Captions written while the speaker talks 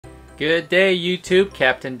Good day YouTube,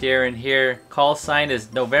 Captain Darren here. Call sign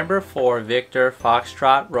is November 4 Victor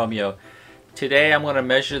Foxtrot Romeo. Today I'm going to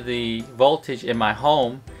measure the voltage in my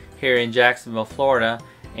home here in Jacksonville, Florida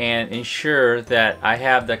and ensure that I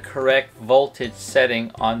have the correct voltage setting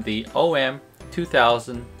on the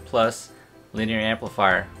OM2000 Plus linear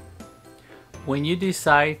amplifier. When you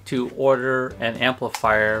decide to order an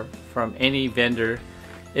amplifier from any vendor,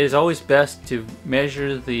 it is always best to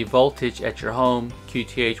measure the voltage at your home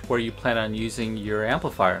QTH where you plan on using your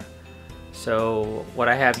amplifier. So what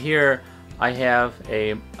I have here, I have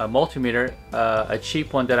a multimeter, a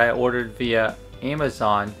cheap one that I ordered via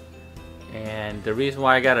Amazon, and the reason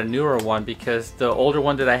why I got a newer one because the older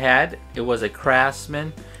one that I had, it was a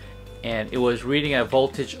Craftsman and it was reading a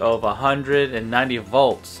voltage of 190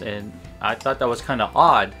 volts, and I thought that was kind of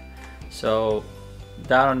odd. So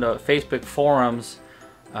down on the Facebook forums,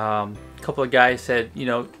 a couple of guys said, you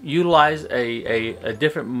know, utilize a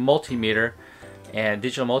different multimeter and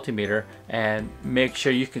digital multimeter and make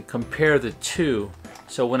sure you can compare the two.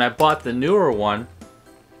 So when I bought the newer one,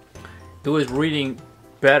 it was reading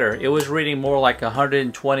better. It was reading more like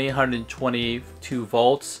 122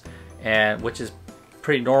 volts, and which is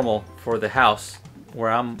pretty normal for the house where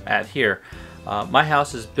I'm at here. My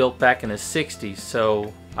house is built back in the 60s,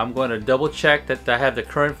 so I'm going to double check that I have the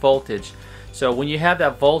current voltage. So when you have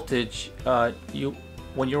that voltage,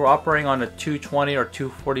 when you're operating on a 220 or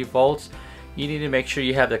 240 volts, you need to make sure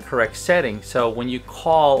you have the correct setting. So when you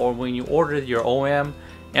call or when you order your OM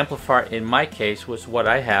amplifier, in my case was what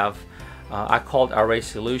I have, I called Array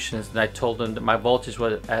Solutions and I told them that my voltage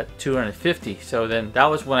was at 250. So then that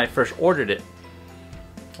was when I first ordered it.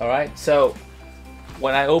 Alright, so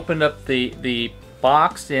when I opened up the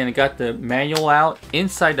box and got the manual out,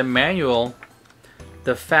 inside the manual,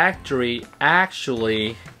 the factory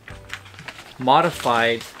actually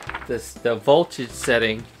modified the voltage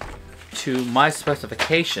setting to my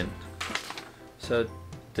specification. So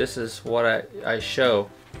this is what I show.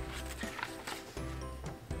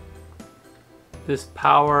 This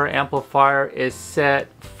power amplifier is set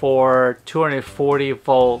for 240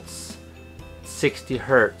 volts, 60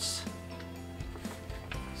 hertz.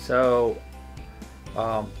 So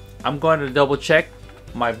I'm going to double check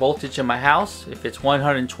my voltage in my house. If it's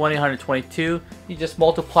 120, 122, you just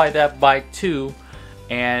multiply that by 2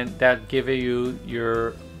 and that give you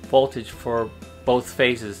your voltage for both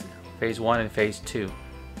phases, phase 1 and phase 2.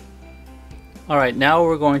 Alright, now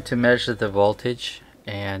we're going to measure the voltage,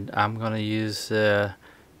 and I'm going to use set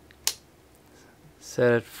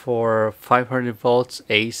it for 500 volts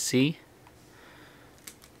AC,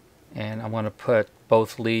 and I'm going to put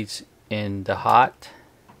both leads in the hot.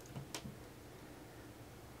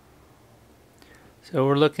 So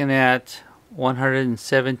we're looking at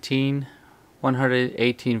 117,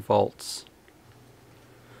 118 volts.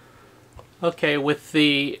 Okay, with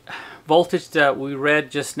the voltage that we read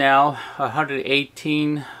just now,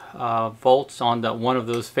 118 volts on one of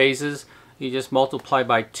those phases, you just multiply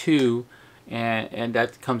by 2 and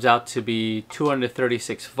that comes out to be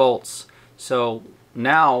 236 volts. So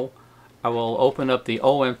now I will open up the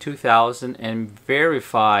OM2000 and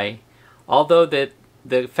verify, although that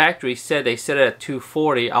the factory said they set it at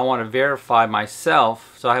 240, I want to verify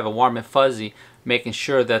myself, so I have a warm and fuzzy, making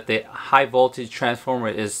sure that the high voltage transformer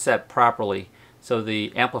is set properly so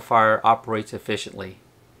the amplifier operates efficiently.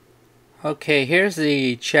 Okay, here's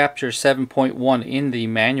the chapter 7.1 in the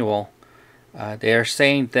manual. They are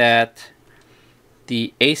saying that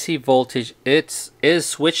the AC voltage is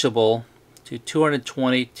switchable to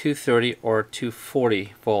 220, 230 or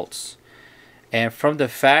 240 volts. And from the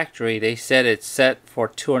factory, they said it's set for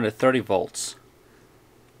 230 volts.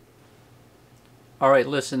 Alright,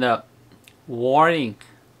 listen up. Warning.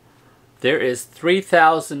 There is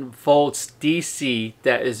 3000 volts DC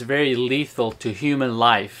that is very lethal to human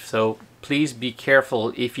life. So please be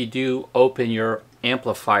careful if you do open your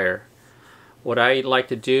amplifier. What I like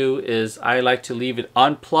to do is I like to leave it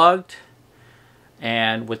unplugged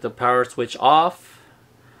and with the power switch off.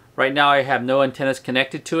 Right now I have no antennas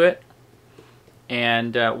connected to it.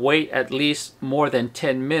 And wait at least more than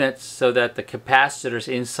 10 minutes so that the capacitors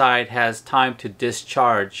inside has time to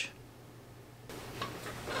discharge.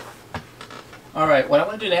 Alright, what I'm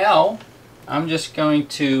going to do now, I'm just going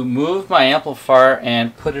to move my amplifier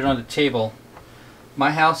and put it on the table.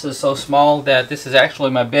 My house is so small that this is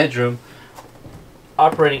actually my bedroom,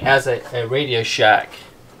 operating as a Radio Shack,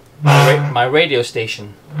 my radio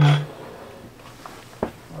station.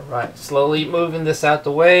 Alright, slowly moving this out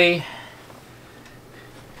the way.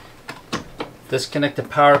 Disconnect the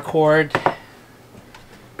power cord.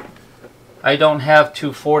 I don't have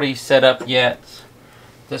 240 set up yet.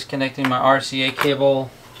 Disconnecting my RCA cable.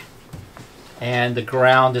 And the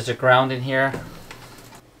ground, there's a ground in here.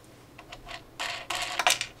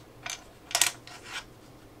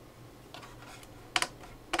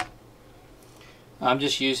 I'm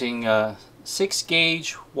just using a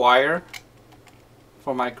 6-gauge wire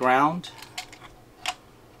for my ground,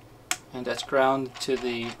 and that's ground to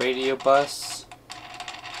the radio bus,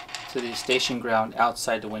 to the station ground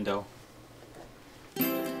outside the window.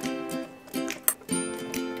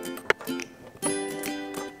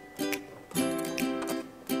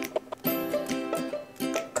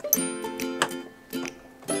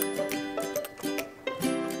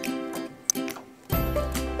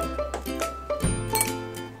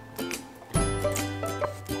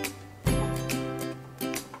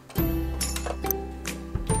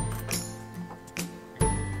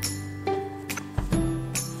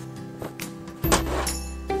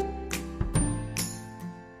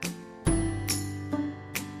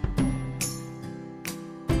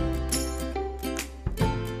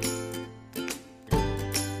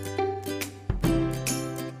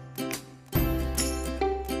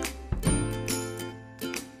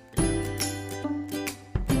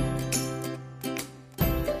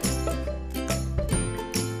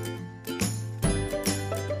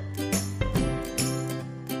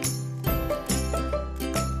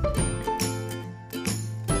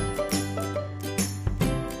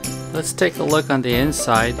 Let's take a look on the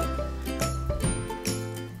inside.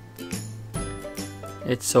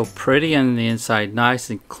 It's so pretty on the inside, nice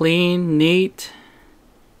and clean, neat,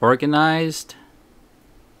 organized.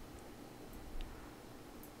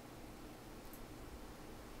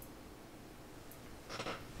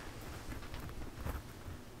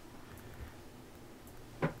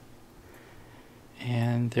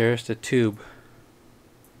 And there's the tube.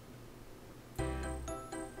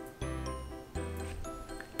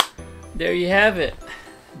 There you have it.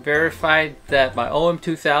 Verified that my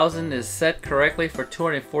OM2000 is set correctly for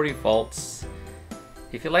 240 volts.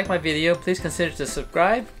 If you like my video, please consider to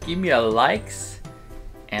subscribe, give me a likes,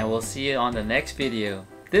 and we'll see you on the next video.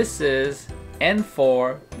 This is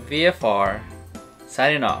N4 VFR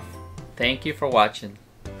signing off. Thank you for watching.